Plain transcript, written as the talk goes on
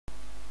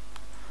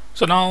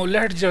So now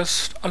let's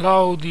just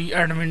allow the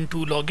admin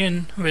to log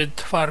in with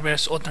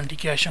Firebase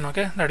authentication.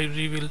 Okay, that is,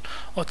 we will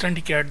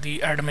authenticate the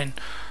admin.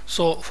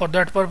 So for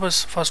that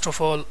purpose, first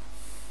of all,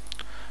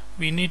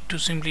 we need to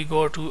simply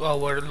go to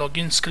our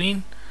login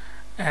screen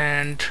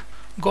and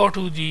go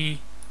to the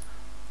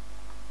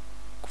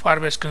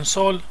Firebase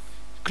console,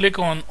 click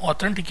on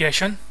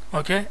authentication.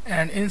 Okay,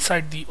 and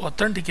inside the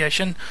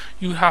authentication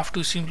you have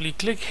to simply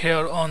click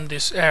here on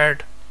this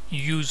add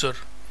user.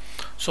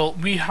 So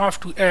we have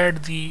to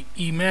add the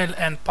email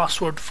and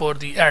password for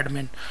the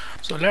admin.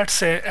 So let's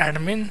say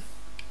admin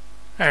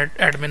at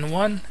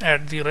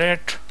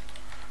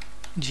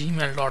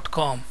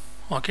admin1@gmail.com.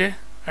 okay,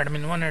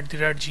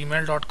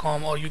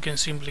 admin1@gmail.com, or you can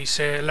simply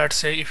say, let's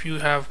say if you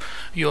have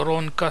your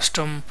own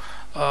custom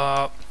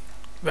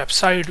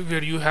website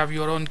where you have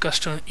your own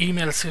custom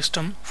email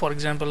system, for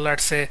example,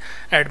 let's say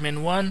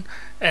admin1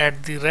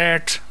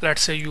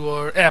 let's say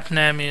your app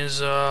name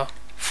is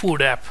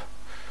food app,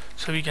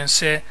 so we can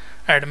say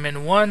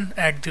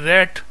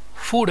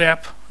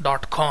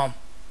admin1@foodapp.com.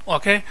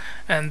 okay,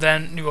 and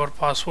then your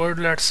password,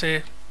 let's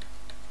say,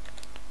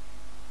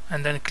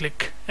 and then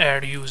click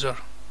add user.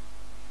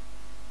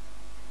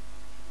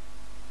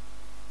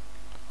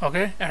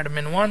 Okay,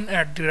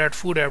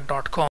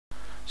 admin1@foodapp.com.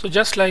 So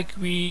just like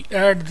we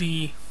add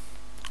the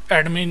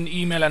admin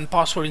email and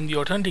password in the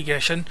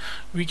authentication,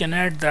 we can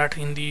add that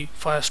in the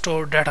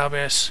Firestore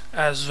database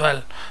as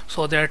well,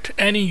 so that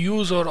any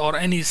user or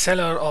any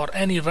seller or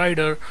any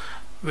rider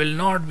will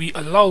not be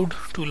allowed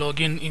to log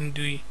in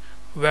the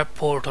web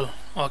portal.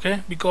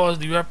 Okay, because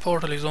the web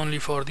portal is only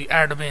for the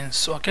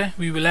admins. Okay,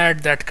 we will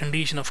add that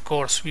condition, of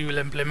course, we will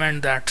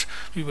implement that.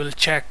 We will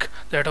check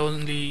that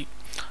only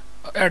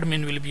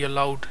admins will be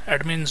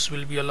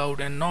allowed,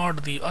 and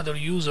not the other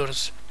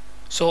users.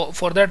 So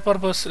for that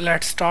purpose,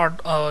 let's start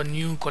a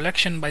new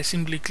collection by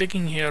simply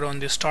clicking here on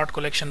the start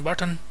collection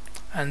button,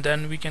 and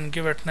then we can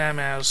give it name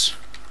as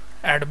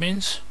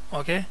admins.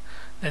 Okay,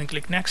 then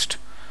click next,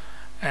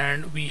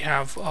 and we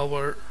have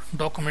our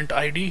document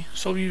ID.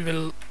 So we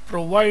will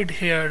provide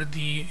here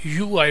the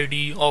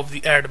UID of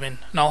the admin.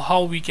 Now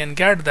how we can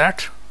get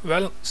that?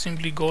 Well,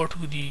 simply go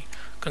to the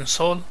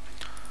console,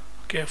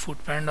 okay,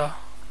 FoodPanda,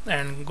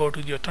 and go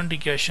to the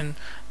authentication,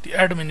 the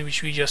admin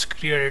which we just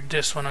created,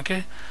 this one.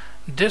 Okay,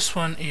 this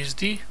one is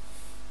the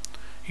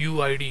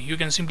UID. You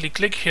can simply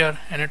click here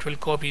and it will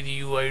copy the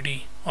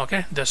UID.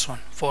 Okay, this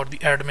one for the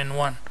admin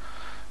one.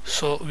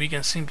 So we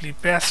can simply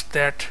paste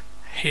that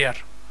here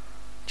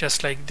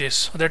just like this,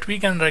 so that we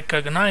can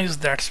recognize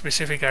that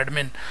specific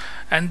admin.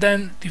 And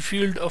then the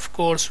field, of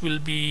course, will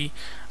be,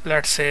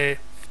 let's say,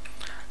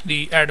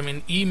 the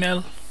admin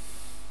email,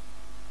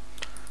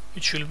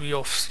 which will be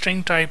of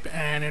string type,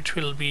 and it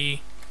will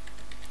be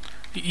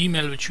the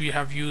email which we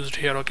have used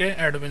here. Okay,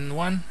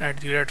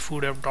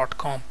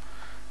 admin1@foodapp.com,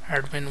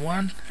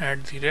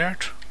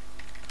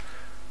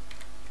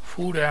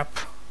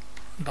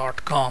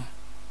 admin1@foodapp.com.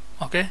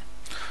 okay,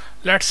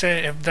 let's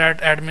say if that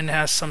admin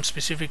has some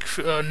specific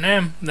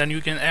name, then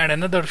you can add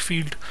another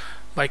field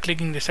by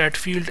clicking this add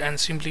field and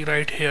simply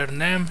write here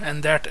name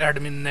and that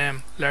admin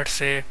name, let's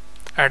say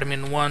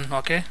admin1.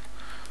 okay,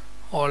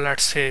 or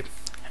let's say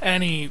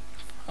any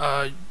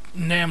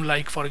name,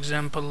 like for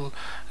example,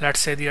 let's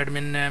say the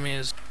admin name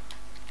is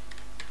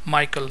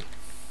Michael.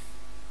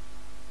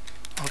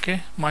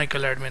 Okay,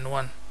 Michael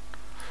admin1.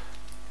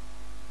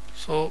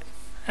 So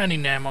any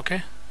name,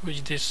 okay,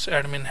 which this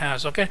admin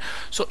has. Okay,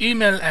 so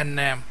email and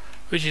name,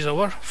 which is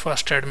our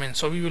first admin.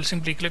 So we will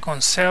simply click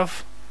on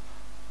save,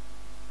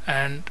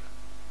 and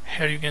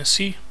here you can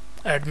see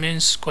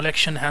admins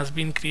collection has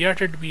been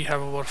created. We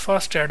have our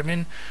first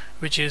admin,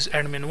 which is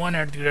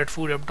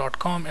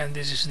admin1@foodapp.com, and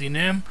this is the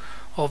name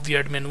of the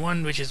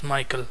admin1, which is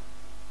Michael.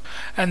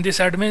 And this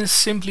admin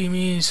simply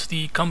means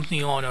the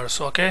company owners.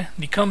 Okay,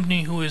 the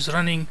company who is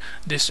running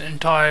this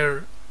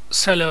entire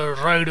seller,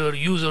 rider,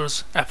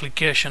 users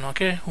application,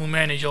 okay, who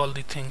manage all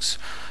the things.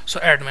 So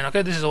admin.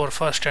 Okay, this is our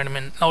first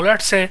admin. Now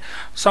let's say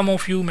some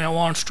of you may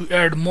want to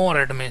add more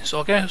admins.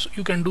 Okay, so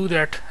you can do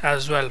that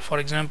as well. For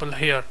example,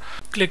 here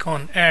click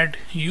on add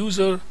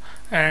user,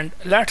 and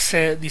let's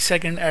say the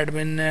second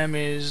admin name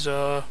is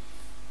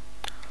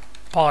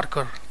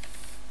Parker.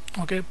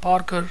 Okay,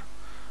 Parker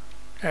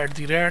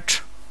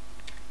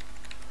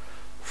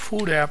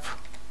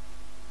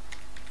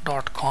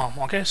 @foodapp.com.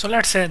 okay, so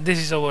let's say this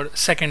is our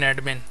second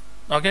admin.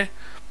 Okay,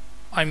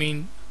 I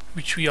mean,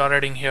 which we are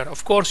adding here.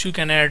 Of course you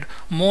can add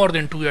more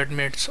than 2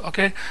 admins.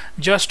 Okay,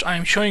 just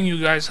I'm showing you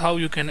guys how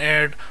you can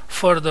add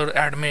further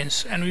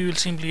admins, and we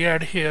will simply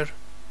add here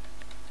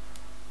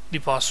the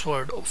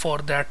password for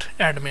that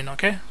admin.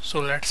 Okay, so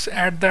let's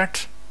add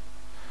that.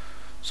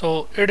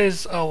 So it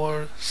is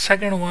our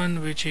second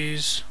one, which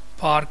is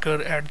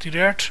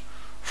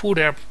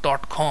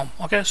Parker@foodapp.com.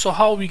 okay, so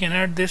how we can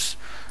add this?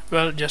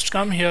 Well, just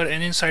come here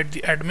and inside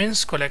the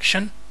admins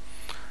collection,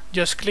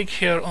 just click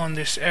here on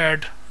this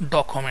add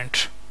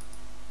document.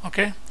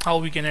 Okay, how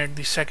we can add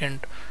the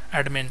second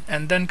admin,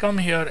 and then come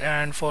here,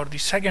 and for the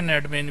second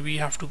admin we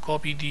have to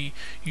copy the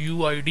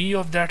UID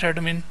of that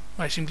admin.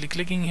 by simply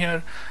clicking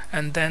here,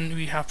 and then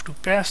we have to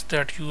paste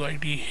that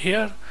UID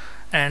here,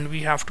 and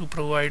we have to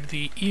provide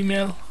the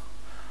email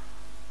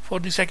for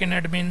the second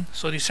admin.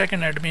 So the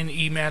second admin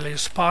email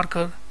is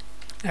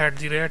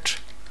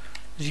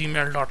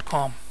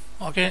parker@gmail.com.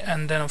 okay,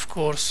 and then of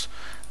course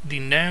the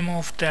name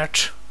of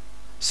that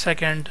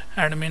second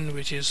admin,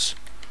 which is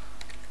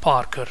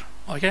Parker.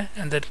 Okay,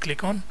 and then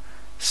click on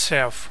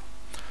save.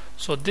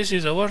 So this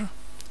is our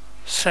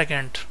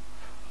second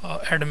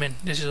admin,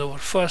 this is our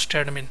first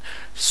admin,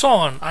 so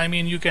on. I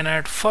mean, you can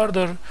add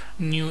further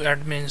new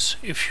admins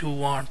if you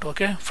want,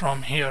 okay,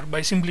 from here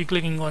by simply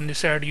clicking on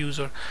this add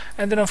user,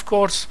 and then of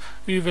course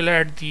we will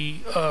add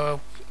the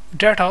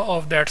data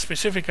of that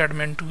specific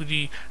admin to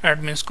the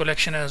admins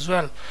collection as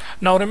well.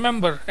 Now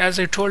remember, as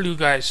I told you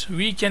guys,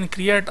 we can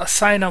create a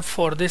sign up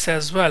for this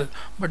as well,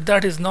 but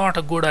that is not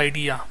a good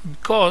idea,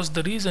 because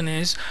the reason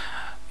is,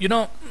 you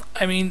know,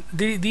 I mean,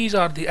 these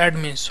are the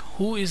admins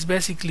who is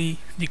basically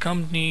the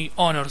company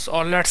owners,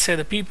 or let's say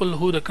the people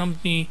who the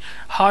company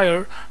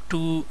hire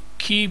to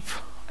keep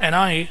an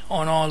eye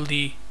on all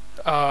the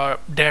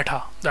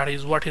data, that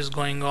is what is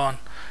going on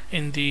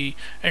in the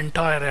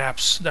entire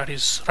apps, that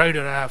is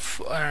rider app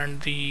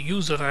and the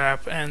user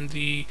app and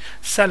the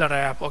seller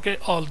app, okay,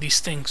 all these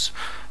things.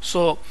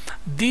 So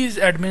these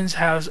admins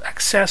have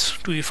access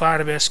to the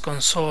Firebase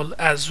console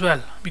as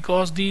well,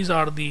 because these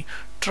are the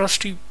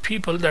trusty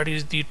people, that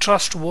is the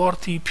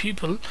trustworthy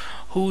people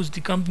who's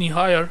the company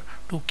hire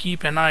to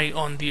keep an eye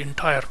on the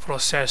entire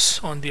process,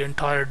 on the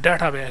entire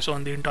database,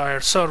 on the entire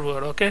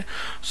server. Okay,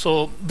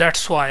 so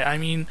that's why, I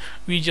mean,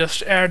 we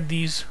just add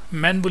these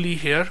manually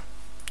here,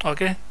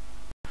 okay,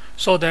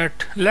 so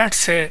that let's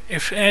say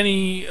if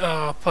any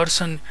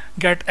person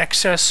get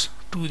access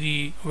to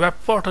the web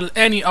portal,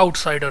 any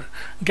outsider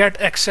get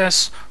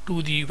access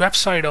to the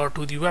website or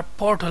to the web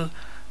portal,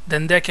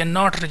 then they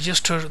cannot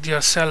register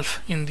themselves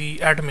in the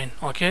admin.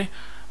 Okay,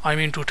 I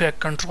mean, to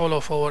take control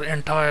of our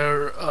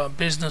entire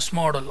business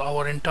model,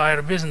 our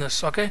entire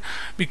business. Okay,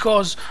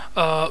 because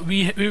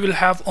we will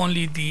have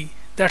only the,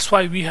 that's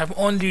why we have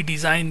only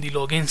designed the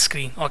login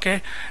screen.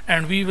 Okay,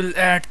 and we will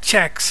add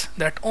checks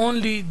that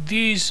only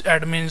these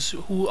admins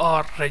who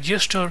are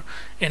registered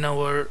in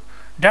our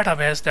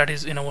database, that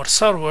is in our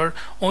server,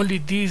 only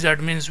these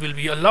admins will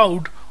be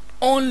allowed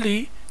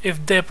only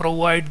if they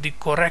provide the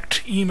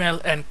correct email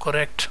and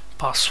correct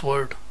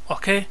password.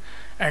 Okay,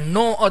 and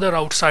no other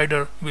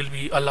outsider will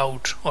be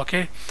allowed.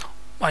 Okay,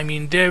 I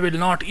mean, they will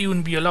not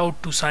even be allowed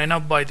to sign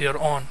up by their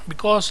own,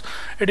 because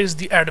it is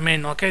the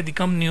admin. Okay, the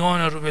company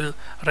owner will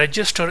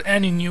register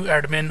any new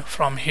admin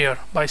from here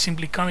by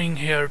simply coming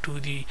here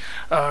to the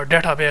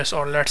database,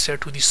 or let's say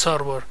to the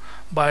server,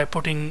 by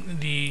putting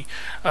the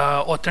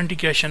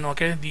authentication,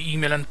 okay, the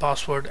email and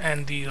password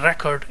and the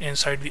record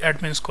inside the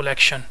admins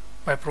collection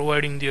by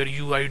providing their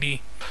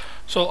UID.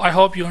 So I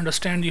hope you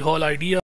understand the whole idea.